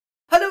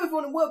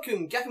everyone and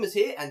welcome, Gackomas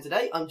here, and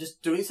today I'm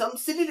just doing some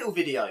silly little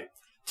video.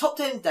 Top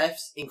 10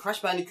 deaths in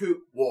Crash Bandicoot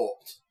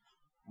Warped.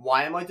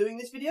 Why am I doing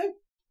this video?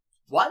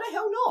 Why the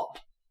hell not?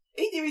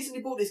 Edie recently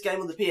bought this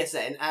game on the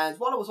PSN, and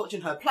while I was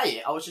watching her play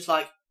it, I was just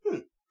like,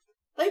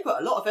 they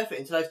put a lot of effort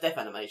into those death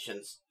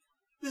animations.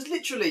 There's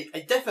literally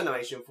a death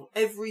animation for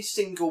every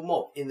single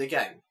mob in the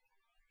game.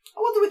 I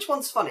wonder which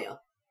one's funnier.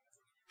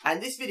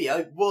 And this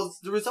video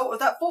was the result of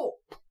that thought.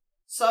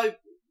 So,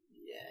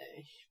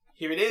 yeah,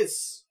 here it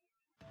is.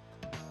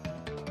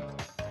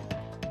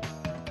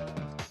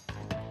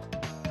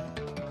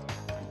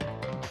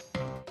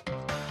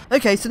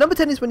 Okay, so number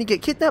 10 is when you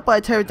get kidnapped by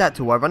a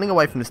pterodactyl while running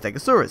away from the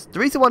stegosaurus. The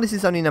reason why this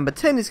is only number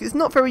 10 is it's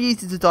not very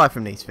easy to die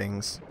from these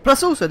things.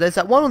 Plus also, there's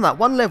that one on that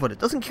one level that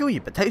doesn't kill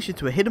you but takes you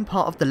to a hidden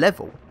part of the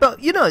level.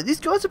 But, you know, these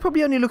guys are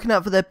probably only looking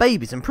out for their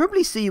babies and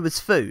probably see you as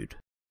food.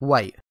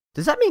 Wait,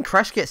 does that mean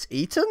Crash gets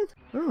eaten?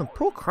 Oh,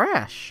 poor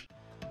Crash.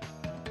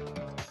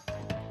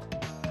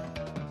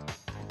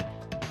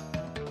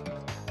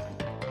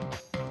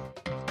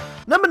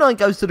 Number 9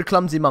 goes to the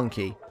clumsy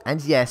monkey.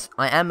 And yes,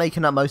 I am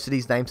making up most of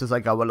these names as I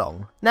go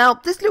along. Now,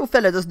 this little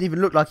fella doesn't even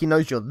look like he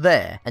knows you're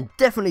there, and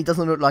definitely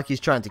doesn't look like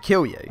he's trying to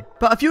kill you.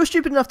 But if you're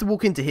stupid enough to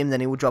walk into him, then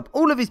he will drop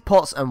all of his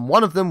pots and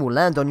one of them will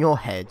land on your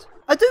head.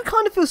 I do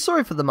kind of feel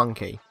sorry for the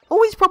monkey.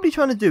 All he's probably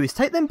trying to do is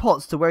take them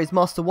pots to where his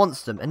master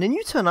wants them, and then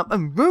you turn up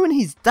and ruin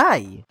his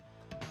day.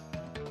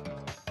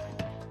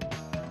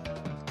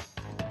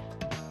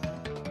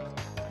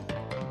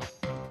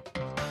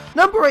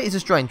 Number 8 is a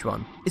strange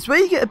one. It's where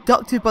you get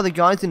abducted by the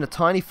guys in the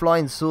tiny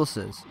flying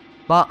saucers.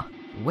 But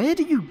where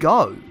do you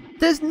go?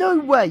 There's no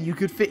way you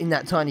could fit in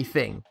that tiny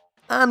thing.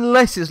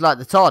 Unless it's like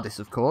the TARDIS,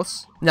 of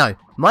course. No,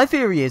 my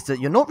theory is that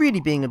you're not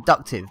really being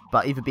abducted,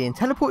 but either being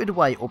teleported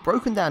away or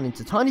broken down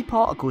into tiny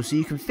particles so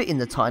you can fit in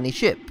the tiny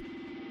ship.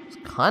 It's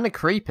kinda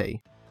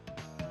creepy.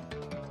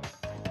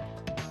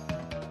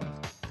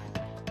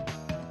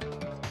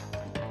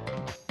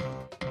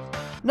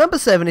 Number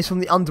 7 is from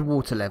the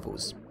underwater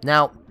levels.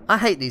 Now, I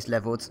hate these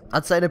levels.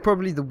 I'd say they're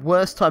probably the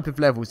worst type of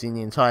levels in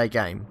the entire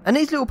game. And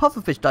these little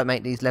pufferfish don't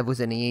make these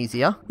levels any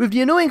easier. With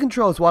the annoying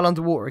controls while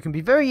underwater, it can be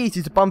very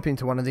easy to bump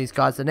into one of these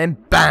guys and then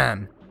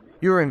BAM!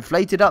 You're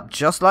inflated up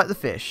just like the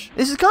fish.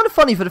 This is kind of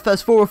funny for the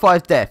first 4 or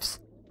 5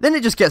 deaths. Then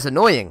it just gets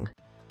annoying.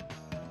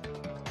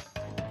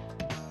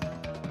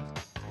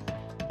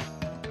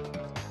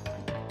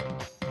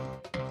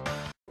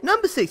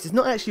 Number 6 is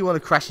not actually one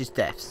of Crash's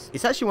deaths,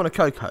 it's actually one of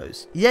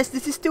Coco's. Yes,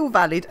 this is still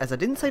valid, as I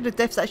didn't say the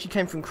deaths actually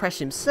came from Crash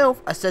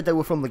himself, I said they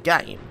were from the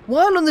game.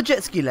 While on the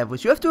jet ski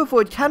levels, you have to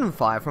avoid cannon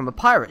fire from a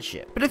pirate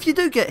ship, but if you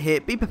do get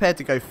hit, be prepared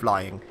to go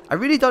flying. I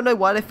really don't know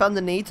why they found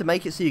the need to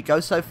make it so you go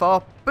so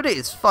far, but it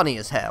is funny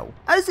as hell.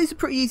 As these are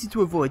pretty easy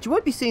to avoid, you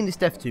won't be seeing this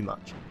death too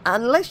much.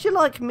 Unless you're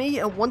like me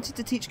and wanted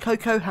to teach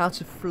Coco how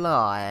to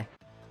fly.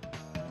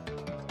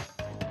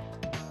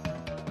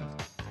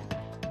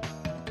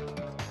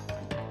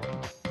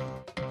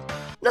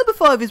 Number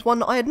 5 is one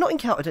that I had not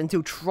encountered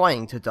until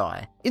trying to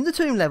die. In the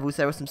tomb levels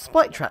there are some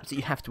spike traps that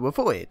you have to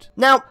avoid.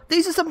 Now,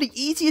 these are some of the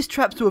easiest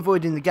traps to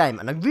avoid in the game,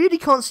 and I really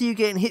can't see you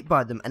getting hit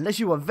by them unless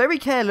you are very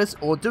careless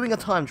or doing a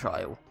time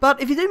trial.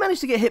 But if you do manage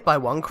to get hit by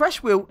one,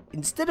 Crash will,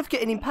 instead of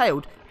getting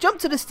impaled, jump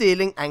to the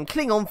ceiling and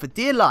cling on for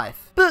dear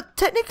life. But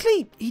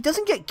technically, he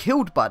doesn't get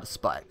killed by the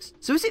spikes.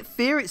 So is it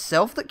fear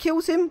itself that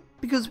kills him?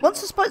 Because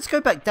once the spikes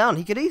go back down,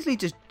 he could easily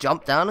just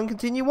jump down and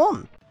continue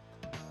on.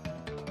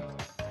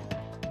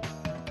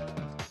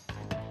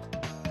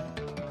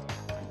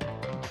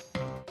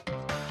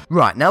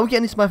 Right, now we're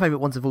getting into my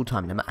favourite ones of all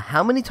time. No matter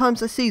how many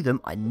times I see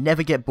them, I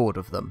never get bored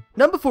of them.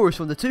 Number 4 is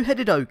from the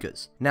two-headed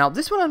ogres. Now,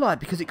 this one I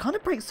like because it kind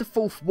of breaks the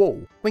fourth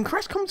wall. When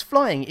Crash comes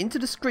flying into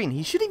the screen,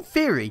 he should in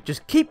theory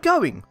just keep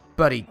going.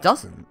 But he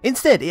doesn't.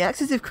 Instead, it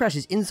acts as if Crash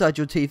is inside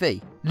your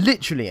TV.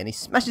 Literally, and he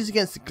smashes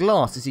against the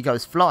glass as he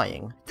goes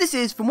flying. This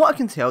is, from what I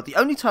can tell, the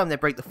only time they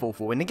break the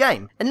fourth wall in the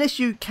game. Unless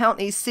you count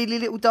his silly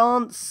little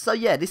dance. So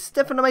yeah, this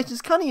death animation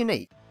is kind of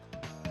unique.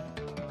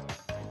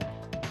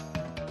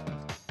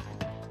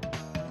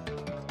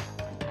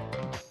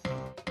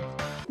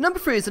 Number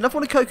 3 is another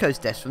one of Coco's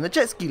deaths from the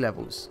jet ski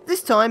levels.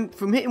 This time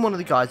from hitting one of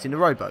the guys in the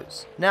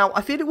rowboats. Now,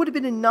 I feel it would have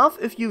been enough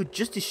if you had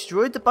just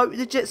destroyed the boat with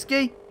the jet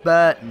ski,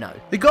 but no.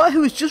 The guy who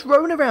was just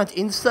rowing around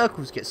in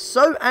circles gets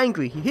so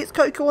angry he hits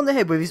Coco on the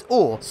head with his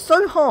oar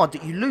so hard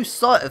that you lose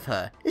sight of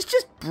her. It's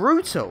just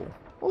brutal.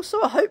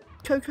 Also, I hope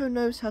Coco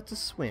knows how to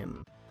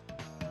swim.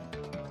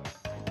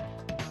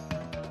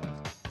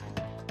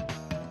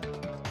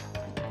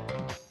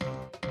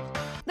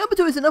 Number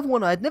 2 is another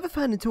one I had never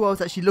found until I was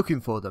actually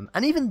looking for them,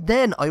 and even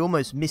then I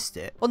almost missed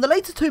it. On the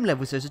later tomb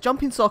levels there's a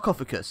jumping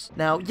sarcophagus.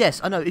 Now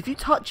yes, I know, if you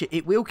touch it,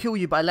 it will kill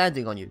you by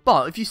landing on you,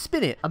 but if you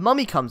spin it, a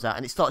mummy comes out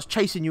and it starts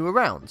chasing you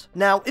around.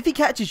 Now, if he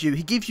catches you,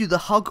 he gives you the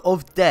hug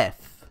of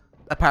death,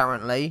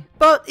 apparently.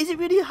 But is it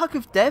really a hug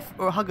of death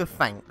or a hug of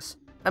thanks?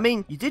 I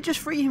mean, you did just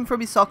free him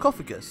from his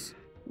sarcophagus.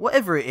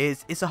 Whatever it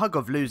is, it's a hug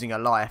of losing a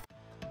life.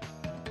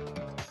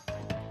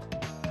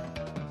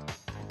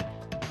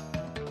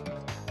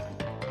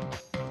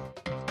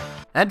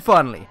 And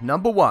finally,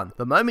 number 1,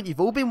 the moment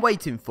you've all been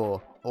waiting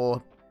for,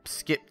 or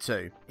skip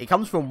to. It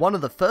comes from one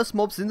of the first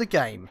mobs in the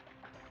game,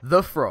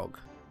 the frog.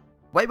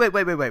 Wait.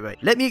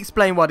 Let me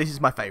explain why this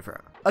is my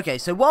favourite. Okay,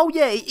 so while,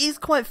 yeah, it is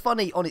quite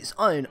funny on its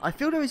own, I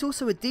feel there is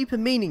also a deeper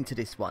meaning to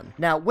this one.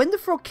 Now, when the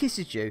frog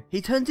kisses you,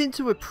 he turns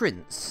into a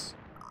prince,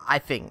 I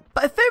think.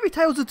 But if fairy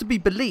tales are to be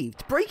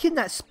believed, breaking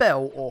that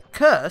spell, or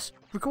curse,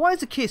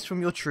 requires a kiss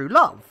from your true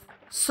love.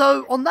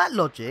 So, on that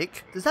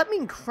logic, does that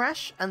mean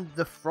Crash and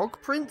the Frog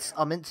Prince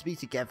are meant to be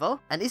together?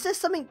 And is there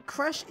something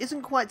Crash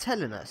isn't quite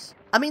telling us?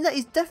 I mean, that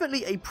is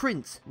definitely a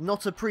prince,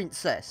 not a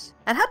princess.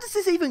 And how does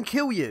this even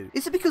kill you?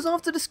 Is it because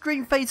after the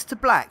screen fades to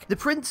black, the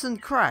prince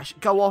and Crash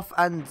go off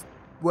and,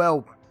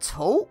 well,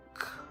 talk?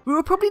 We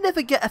will probably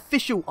never get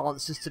official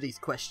answers to these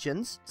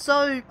questions,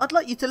 so I'd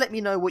like you to let me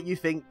know what you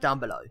think down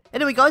below.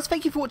 Anyway guys,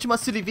 thank you for watching my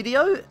silly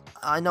video.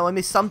 I know I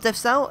missed some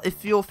deaths out.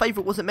 If your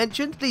favourite wasn't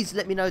mentioned, please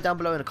let me know down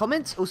below in the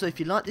comments. Also, if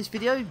you like this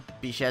video,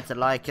 be sure to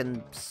like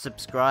and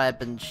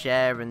subscribe and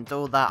share and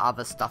all that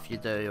other stuff you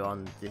do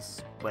on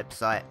this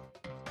website.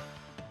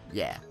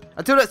 Yeah.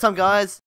 Until next time guys.